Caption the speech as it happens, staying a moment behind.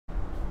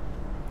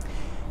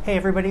Hey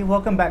everybody,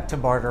 welcome back to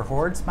Barter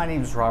Hordes. My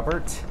name is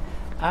Robert.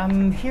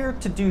 I'm here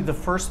to do the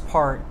first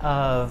part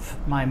of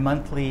my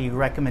monthly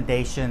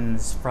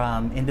recommendations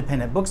from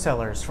independent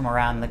booksellers from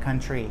around the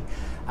country.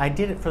 I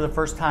did it for the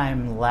first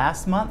time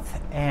last month,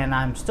 and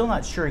I'm still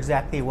not sure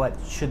exactly whether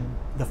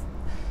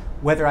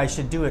I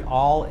should do it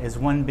all as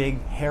one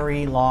big,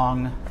 hairy,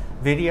 long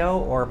video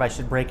or if I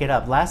should break it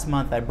up. Last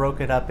month I broke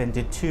it up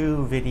into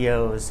two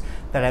videos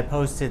that I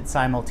posted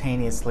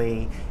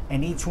simultaneously,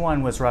 and each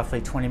one was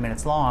roughly 20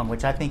 minutes long,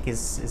 which I think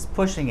is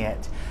pushing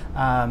it.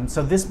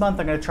 So this month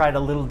I'm going to try it a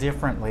little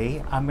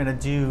differently. I'm going to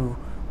do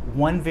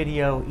one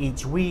video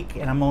each week,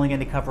 and I'm only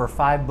going to cover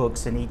 5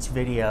 books in each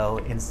video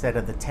instead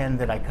of the 10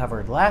 that I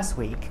covered last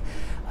week.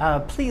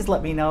 Please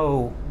let me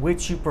know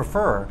which you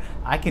prefer.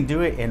 I can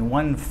do it in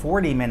one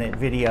 40-minute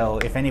video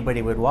if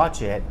anybody would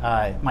watch it.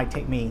 It might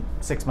take me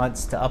 6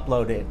 months to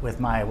upload it with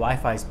my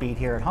Wi-Fi speed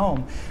here at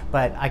home,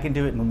 but I can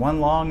do it in one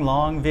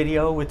long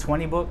video with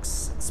 20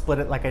 books, split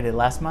it like I did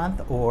last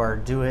month, or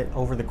do it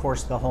over the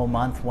course of the whole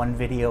month, one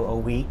video a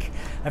week.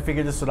 I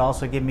figured this would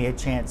also give me a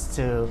chance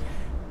to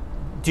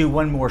do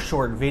one more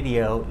short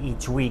video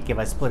each week if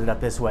I split it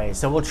up this way.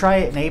 So we'll try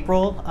it in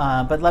April,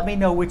 but let me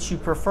know which you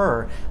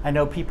prefer. I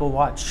know people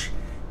watch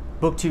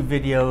booktube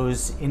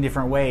videos in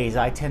different ways.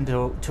 I tend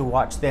to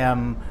watch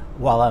them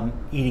while I'm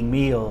eating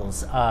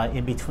meals,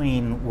 in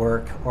between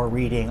work or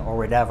reading or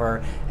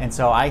whatever, and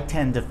so I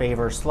tend to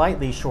favor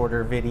slightly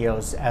shorter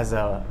videos as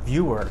a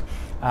viewer.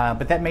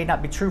 But that may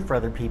not be true for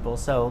other people,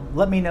 so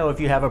let me know if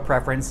you have a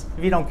preference.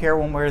 If you don't care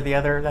one way or the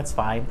other, that's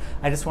fine.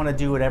 I just want to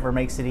do whatever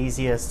makes it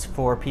easiest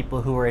for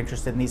people who are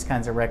interested in these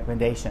kinds of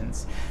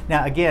recommendations.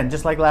 Now again,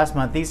 just like last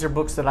month, these are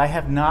books that I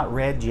have not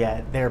read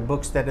yet. They're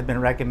books that have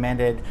been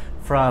recommended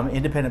from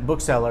independent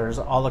booksellers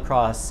all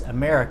across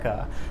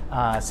America,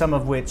 some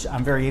of which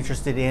I'm very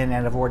interested in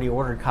and have already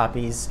ordered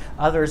copies.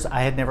 Others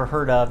I had never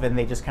heard of, and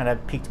they just kind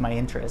of piqued my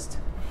interest.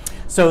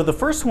 So the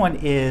first one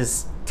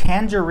is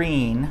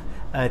Tangerine.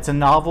 It's a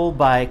novel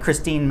by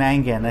Christine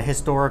Mangan, a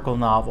historical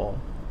novel.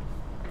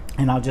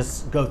 And I'll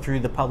just go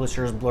through the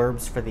publisher's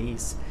blurbs for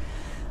these.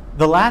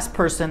 The last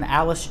person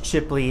Alice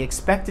Shipley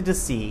expected to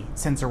see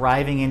since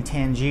arriving in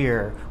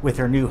Tangier with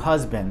her new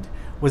husband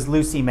was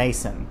Lucy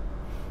Mason.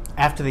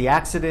 After the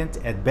accident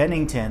at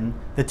Bennington,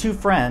 the two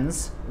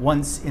friends,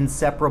 once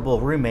inseparable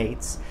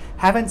roommates,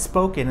 haven't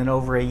spoken in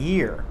over a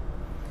year.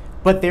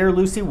 But there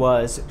Lucy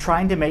was,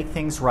 trying to make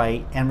things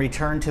right and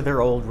return to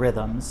their old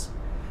rhythms.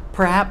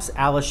 Perhaps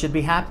Alice should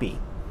be happy.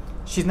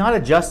 She's not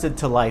adjusted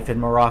to life in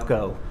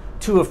Morocco,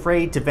 too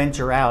afraid to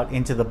venture out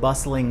into the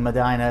bustling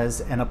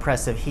Medinas and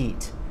oppressive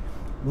heat.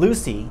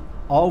 Lucy,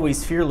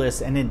 always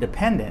fearless and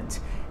independent,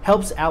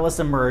 helps Alice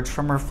emerge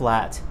from her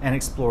flat and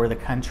explore the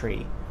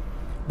country.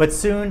 But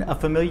soon a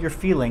familiar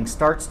feeling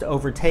starts to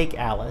overtake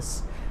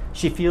Alice.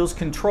 She feels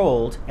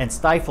controlled and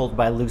stifled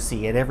by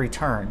Lucy at every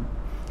turn.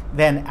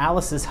 Then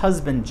Alice's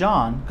husband,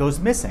 John, goes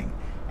missing,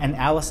 and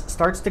Alice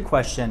starts to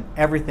question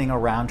everything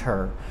around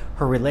her: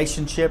 her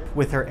relationship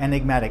with her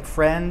enigmatic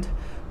friend,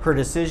 her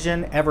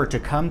decision ever to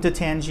come to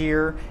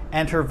Tangier,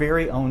 and her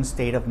very own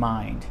state of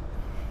mind.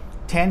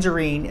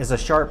 Tangerine is a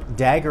sharp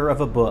dagger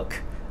of a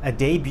book, a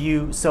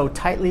debut so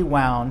tightly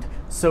wound,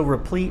 so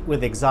replete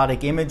with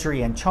exotic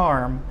imagery and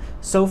charm,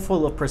 so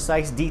full of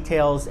precise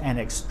details and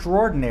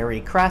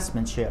extraordinary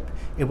craftsmanship,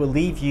 it will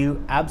leave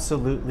you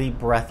absolutely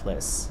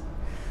breathless.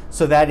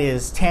 So that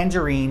is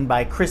Tangerine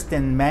by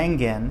Christine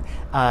Mangan.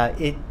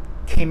 It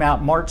came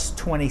out March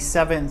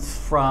 27th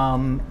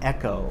from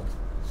Echo.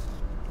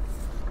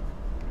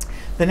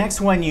 The next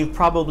one you've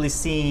probably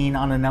seen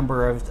on a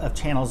number of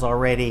channels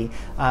already.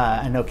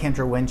 I know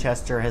Kendra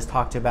Winchester has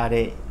talked about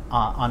it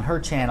on her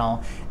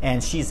channel,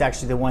 and she's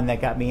actually the one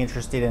that got me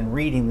interested in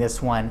reading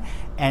this one,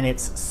 and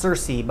it's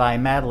Circe by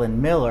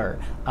Madeline Miller.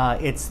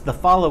 It's the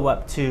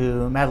follow-up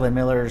to Madeline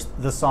Miller's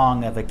The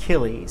Song of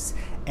Achilles,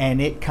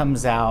 and it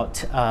comes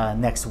out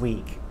next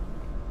week.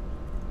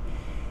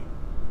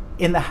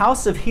 In the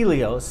house of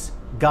Helios,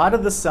 god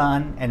of the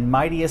sun and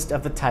mightiest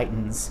of the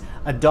Titans,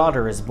 a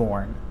daughter is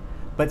born.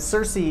 But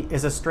Circe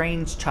is a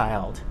strange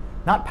child,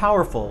 not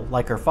powerful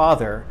like her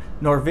father,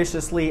 nor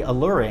viciously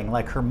alluring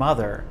like her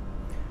mother.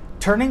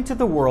 Turning to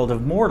the world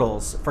of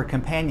mortals for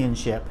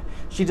companionship,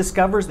 she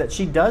discovers that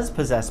she does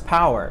possess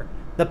power,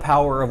 the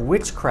power of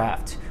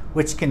witchcraft,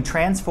 which can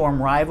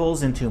transform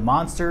rivals into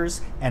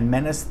monsters and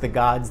menace the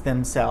gods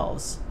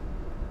themselves.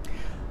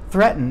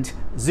 Threatened,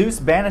 Zeus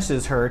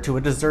banishes her to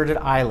a deserted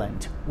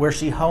island, where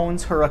she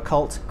hones her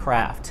occult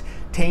craft,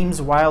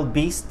 tames wild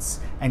beasts,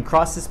 and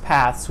crosses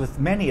paths with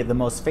many of the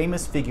most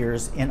famous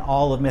figures in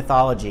all of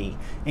mythology,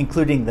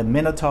 including the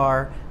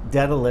Minotaur,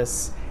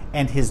 Daedalus,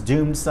 and his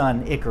doomed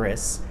son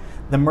Icarus,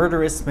 the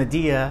murderous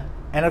Medea,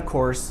 and of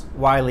course,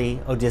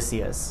 wily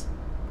Odysseus.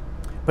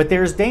 But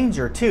there's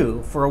danger,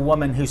 too, for a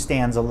woman who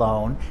stands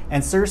alone,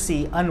 and Circe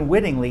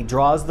unwittingly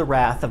draws the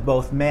wrath of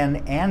both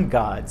men and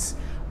gods,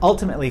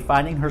 ultimately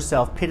finding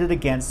herself pitted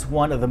against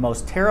one of the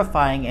most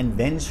terrifying and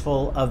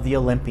vengeful of the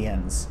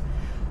Olympians.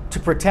 To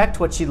protect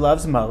what she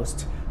loves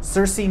most,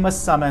 Circe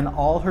must summon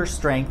all her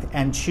strength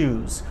and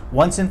choose,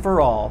 once and for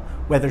all,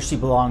 whether she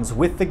belongs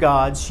with the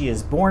gods she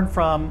is born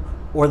from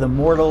or the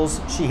mortals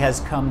she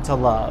has come to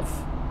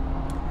love.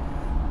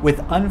 With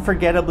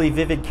unforgettably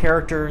vivid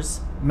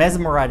characters,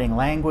 mesmerizing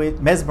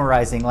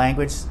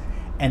language,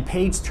 and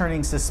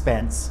page-turning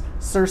suspense,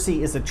 Circe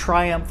is a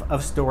triumph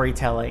of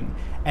storytelling,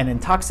 an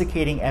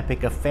intoxicating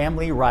epic of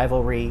family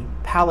rivalry,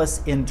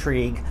 palace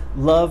intrigue,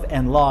 love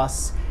and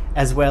loss,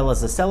 as well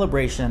as a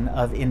celebration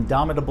of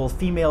indomitable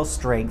female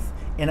strength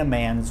in a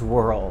man's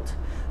world.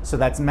 So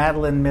that's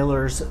Madeline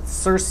Miller's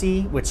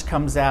Circe, which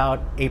comes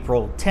out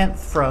April 10th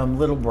from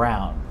Little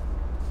Brown.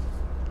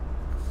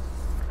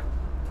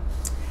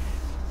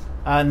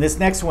 And this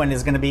next one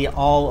is going to be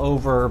all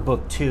over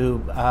book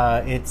 2.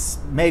 It's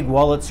Meg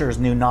Wolitzer's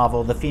new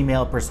novel, The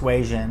Female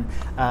Persuasion.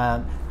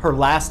 Her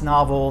last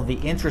novel, The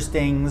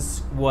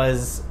Interestings,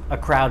 was a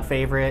crowd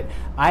favorite.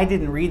 I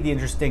didn't read The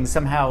Interestings.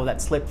 Somehow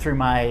that slipped through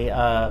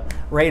my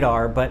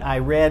radar, but I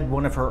read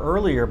one of her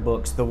earlier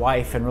books, The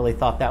Wife, and really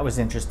thought that was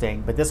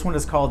interesting. But this one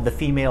is called The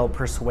Female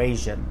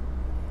Persuasion.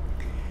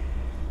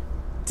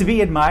 To be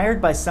admired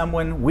by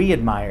someone we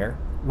admire,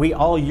 we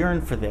all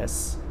yearn for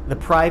this. The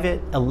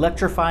private,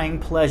 electrifying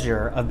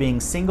pleasure of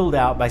being singled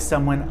out by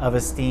someone of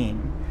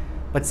esteem.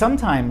 But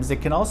sometimes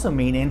it can also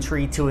mean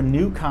entry to a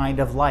new kind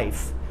of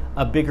life,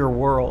 a bigger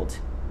world.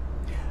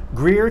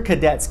 Greer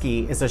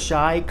Kadetsky is a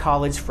shy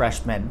college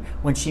freshman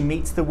when she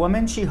meets the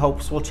woman she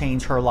hopes will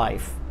change her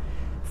life.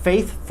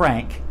 Faith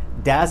Frank,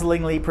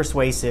 dazzlingly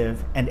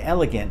persuasive and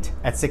elegant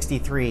at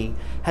 63,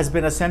 has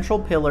been a central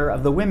pillar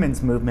of the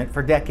women's movement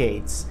for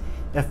decades,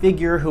 a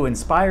figure who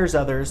inspires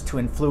others to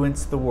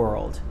influence the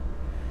world.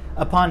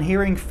 Upon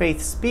hearing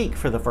Faith speak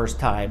for the first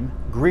time,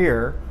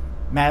 Greer,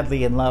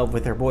 madly in love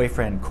with her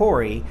boyfriend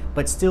Corey,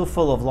 but still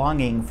full of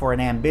longing for an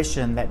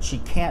ambition that she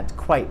can't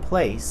quite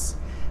place,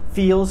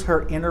 feels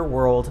her inner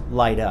world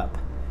light up.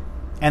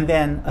 And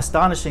then,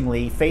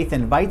 astonishingly, Faith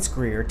invites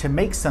Greer to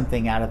make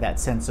something out of that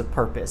sense of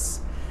purpose,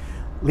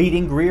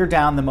 leading Greer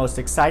down the most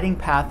exciting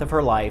path of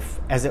her life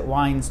as it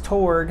winds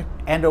toward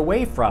and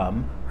away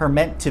from her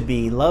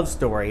meant-to-be love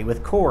story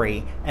with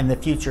Corey and the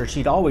future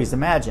she'd always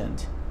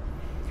imagined.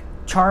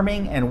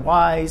 Charming and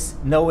wise,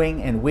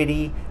 knowing and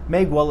witty,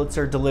 Meg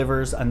Wolitzer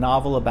delivers a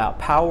novel about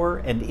power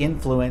and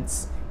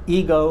influence,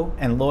 ego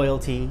and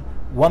loyalty,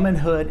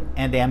 womanhood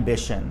and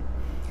ambition.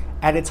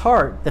 At its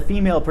heart, The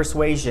Female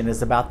Persuasion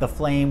is about the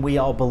flame we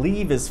all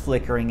believe is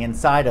flickering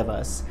inside of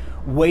us,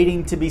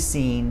 waiting to be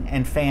seen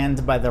and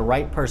fanned by the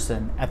right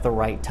person at the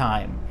right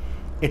time.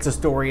 It's a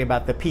story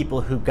about the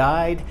people who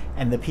guide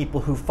and the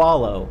people who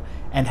follow,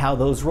 and how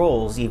those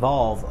roles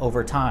evolve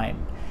over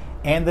time,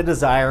 and the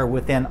desire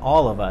within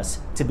all of us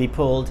to be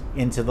pulled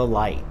into the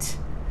light.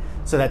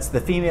 So that's The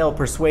Female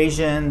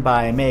Persuasion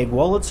by Meg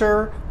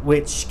Wolitzer,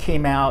 which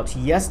came out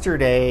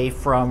yesterday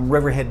from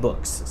Riverhead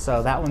Books.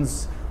 So that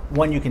one's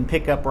one you can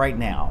pick up right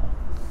now.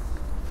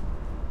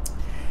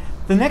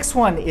 The next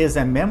one is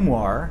a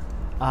memoir.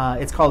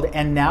 It's called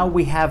And Now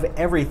We Have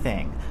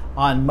Everything,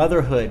 on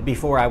Motherhood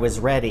Before I Was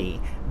Ready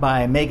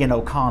by Meaghan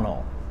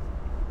O'Connell.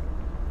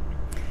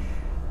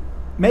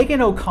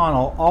 Meaghan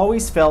O'Connell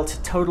always felt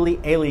totally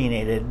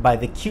alienated by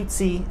the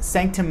cutesy,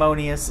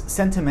 sanctimonious,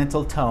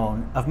 sentimental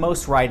tone of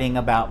most writing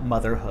about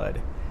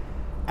motherhood.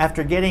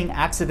 After getting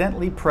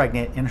accidentally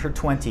pregnant in her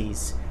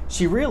 20s,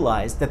 she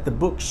realized that the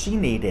book she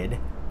needed,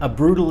 a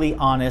brutally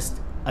honest,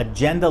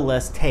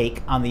 agenda-less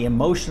take on the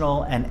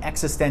emotional and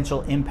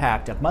existential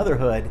impact of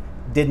motherhood,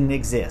 didn't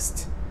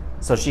exist.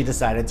 So she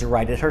decided to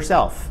write it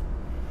herself.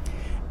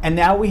 And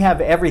Now We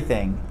Have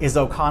Everything is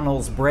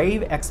O'Connell's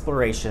brave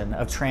exploration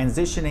of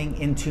transitioning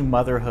into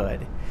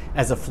motherhood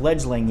as a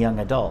fledgling young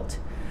adult.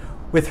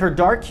 With her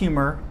dark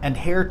humor and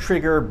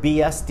hair-trigger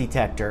BS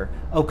detector,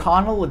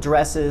 O'Connell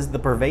addresses the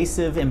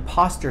pervasive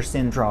imposter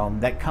syndrome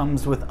that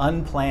comes with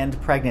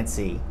unplanned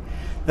pregnancy,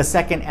 the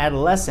second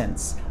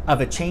adolescence of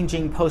a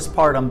changing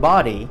postpartum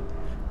body,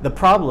 the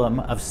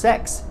problem of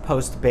sex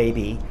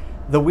post-baby,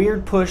 the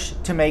weird push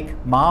to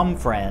make mom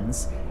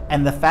friends,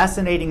 and the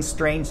fascinating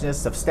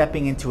strangeness of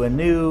stepping into a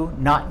new,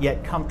 not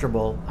yet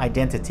comfortable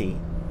identity.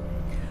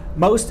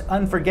 Most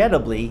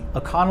unforgettably,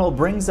 O'Connell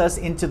brings us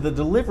into the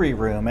delivery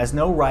room as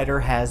no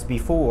writer has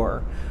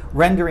before,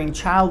 rendering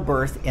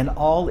childbirth in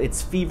all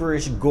its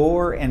feverish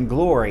gore and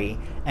glory,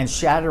 and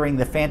shattering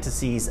the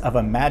fantasies of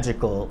a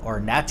magical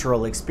or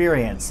natural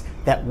experience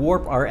that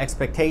warp our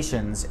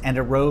expectations and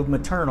erode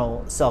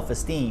maternal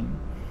self-esteem.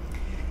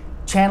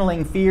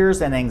 Channeling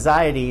fears and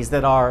anxieties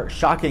that are,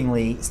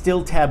 shockingly,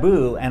 still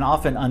taboo and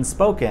often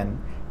unspoken,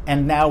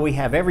 And Now We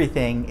Have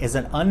Everything is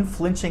an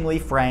unflinchingly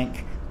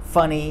frank,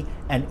 funny,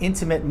 and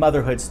intimate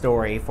motherhood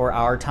story for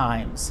our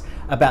times,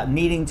 about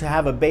needing to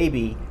have a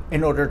baby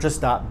in order to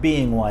stop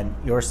being one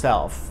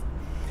yourself.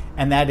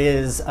 And that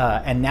is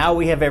And Now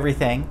We Have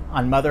Everything,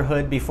 on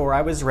Motherhood Before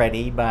I Was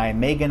Ready by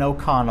Meaghan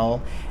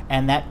O'Connell,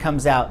 and that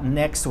comes out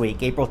next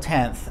week, April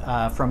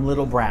 10th, from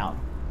Little Brown.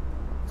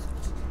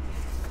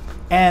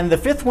 And the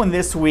fifth one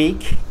this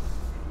week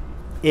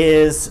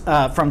is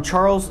from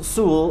Charles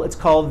Soule. It's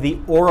called The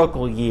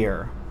Oracle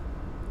Year.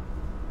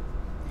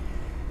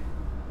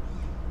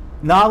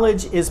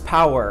 Knowledge is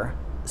power.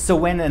 So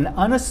when an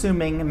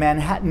unassuming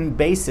Manhattan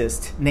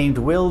bassist named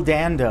Will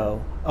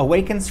Dando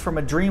awakens from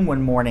a dream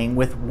one morning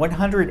with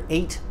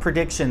 108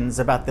 predictions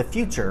about the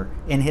future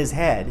in his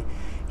head,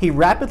 he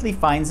rapidly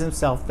finds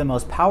himself the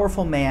most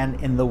powerful man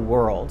in the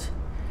world.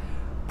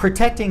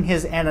 Protecting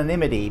his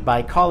anonymity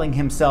by calling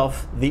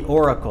himself the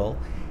Oracle,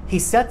 he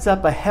sets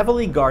up a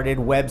heavily guarded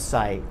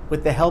website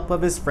with the help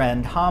of his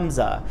friend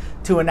Hamza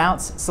to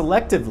announce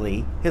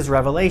selectively his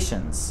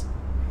revelations.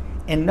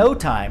 In no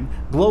time,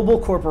 global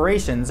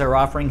corporations are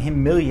offering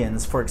him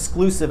millions for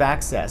exclusive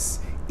access,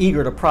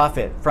 eager to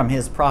profit from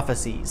his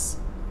prophecies.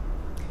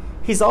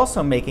 He's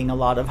also making a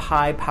lot of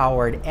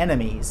high-powered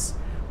enemies,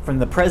 from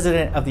the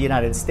President of the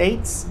United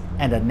States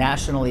and a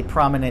nationally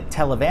prominent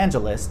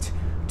televangelist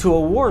to a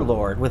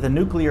warlord with a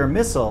nuclear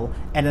missile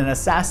and an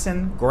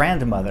assassin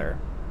grandmother.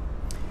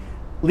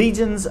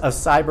 Legions of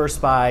cyber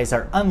spies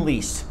are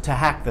unleashed to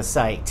hack the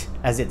site,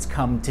 as it's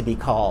come to be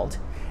called,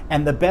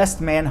 and the best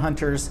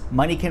manhunters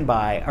money can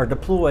buy are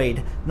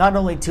deployed not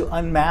only to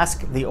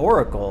unmask the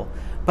Oracle,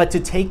 but to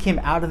take him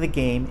out of the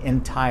game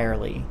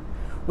entirely.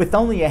 With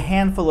only a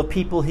handful of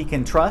people he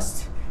can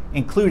trust,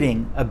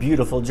 including a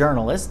beautiful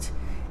journalist,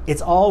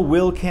 it's all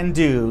Will can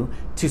do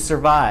to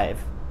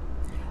survive,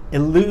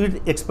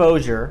 elude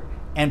exposure,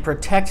 and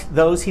protect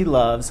those he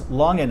loves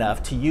long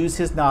enough to use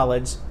his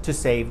knowledge to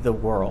save the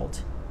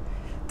world.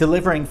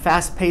 Delivering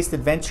fast-paced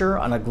adventure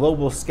on a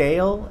global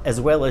scale,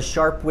 as well as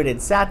sharp-witted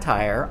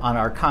satire on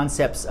our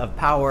concepts of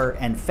power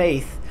and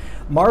faith,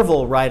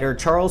 Marvel writer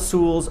Charles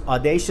Soule's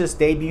audacious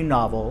debut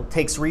novel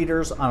takes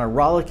readers on a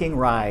rollicking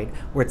ride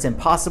where it's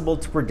impossible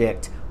to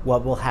predict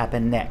what will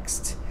happen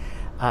next.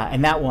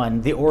 And that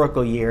one, The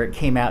Oracle Year, it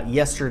came out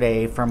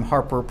yesterday from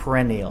Harper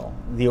Perennial,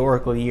 The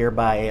Oracle Year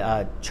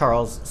by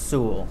Charles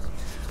Soule.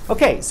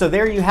 Okay, so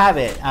there you have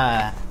it.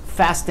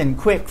 Fast and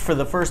quick for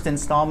the first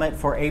installment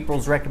for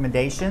April's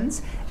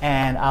recommendations,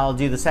 and I'll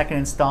do the second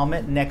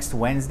installment next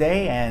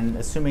Wednesday, and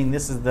assuming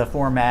this is the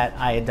format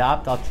I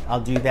adopt,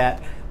 I'll do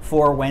that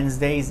 4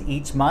 Wednesdays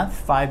each month,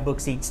 5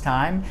 books each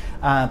time.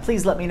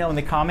 Please let me know in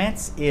the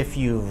comments if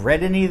you've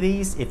read any of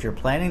these, if you're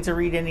planning to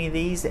read any of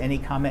these, any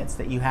comments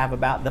that you have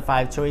about the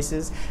 5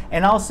 choices,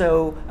 and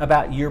also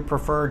about your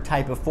preferred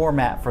type of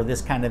format for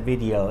this kind of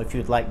video, if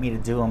you'd like me to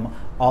do them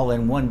all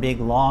in one big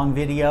long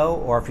video,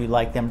 or if you'd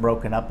like them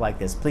broken up like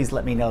this. Please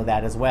let me know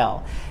that as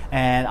well.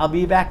 And I'll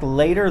be back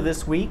later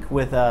this week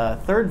with a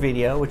 3rd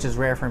video, which is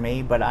rare for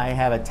me, but I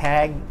have a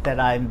tag that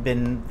I've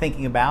been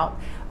thinking about.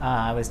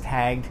 I was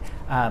tagged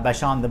by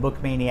Sean the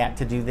Book Maniac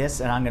to do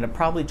this, and I'm going to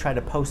probably try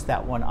to post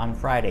that one on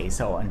Friday.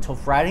 So until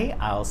Friday,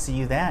 I'll see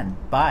you then.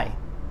 Bye.